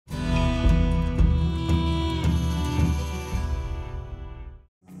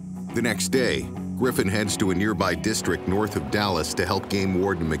The next day, Griffin heads to a nearby district north of Dallas to help Game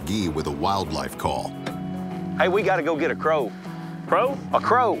Warden McGee with a wildlife call. Hey, we gotta go get a crow. Crow? A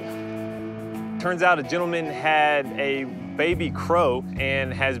crow. Turns out a gentleman had a baby crow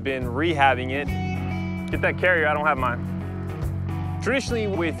and has been rehabbing it. Get that carrier, I don't have mine. Traditionally,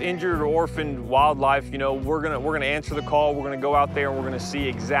 with injured or orphaned wildlife, you know, we're gonna answer the call, we're gonna go out there and we're gonna see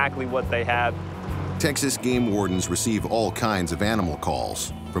exactly what they have. Texas game wardens receive all kinds of animal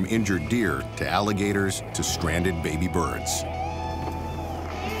calls, from injured deer to alligators to stranded baby birds.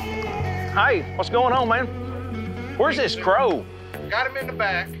 Hey, what's going on, man? Where's this crow? Got him in the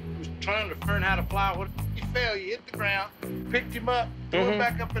back. He was trying to learn how to fly. He fell, you hit the ground, picked him up, threw him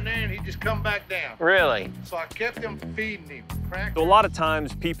back up in there, and he just come back down. Really? So I kept him feeding him. So a lot of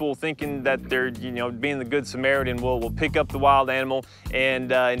times people thinking that they're, you know, being the good Samaritan will pick up the wild animal and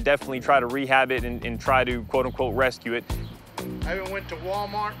definitely try to rehab it and try to quote unquote rescue it. I even went to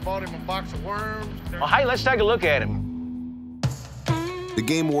Walmart, bought him a box of worms. Well, hey, let's take a look at him. The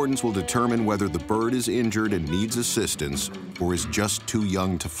game wardens will determine whether the bird is injured and needs assistance or is just too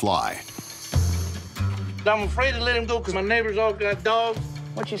young to fly. I'm afraid to let him go because my neighbors all got dogs.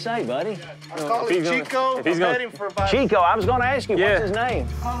 What'd you say, buddy? I call him Chico. I've had him for about... Chico, I was gonna ask you, Yeah. what's his name?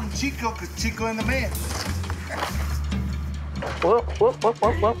 I call him Chico because Chico and the man. Whoop, whoop, whoop,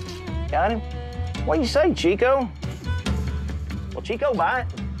 whoop, whoop. Got him. What do you say, Chico? Will Chico bite?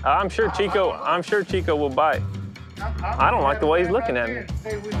 I'm sure Chico will bite. I don't like the way he's looking at me.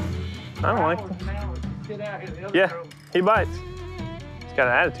 I don't like it. Yeah, he bites. He's got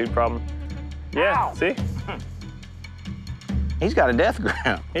an attitude problem. Yeah, Ow. See? He's got a death grip.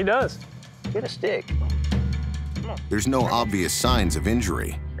 He does. Get a stick. Come on. There's no obvious signs of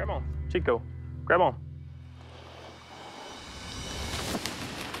injury. Grab on, Chico. Grab on.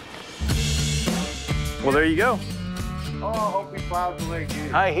 Well, there you go. Oh, I hope he flies away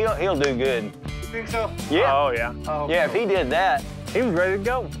good. Hey, he'll do good. You think so? Yeah. Oh, yeah. Oh, Yeah, if he did that, He was ready to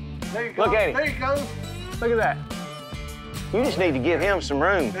go. There you go. Look at him. There you go. Look at that. you just need to give him some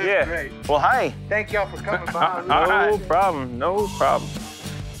room. That's Yeah. great. Well, hey, Thank y'all for coming by. All No right. problem, no problem.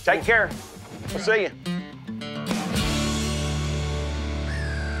 take care. We'll see you.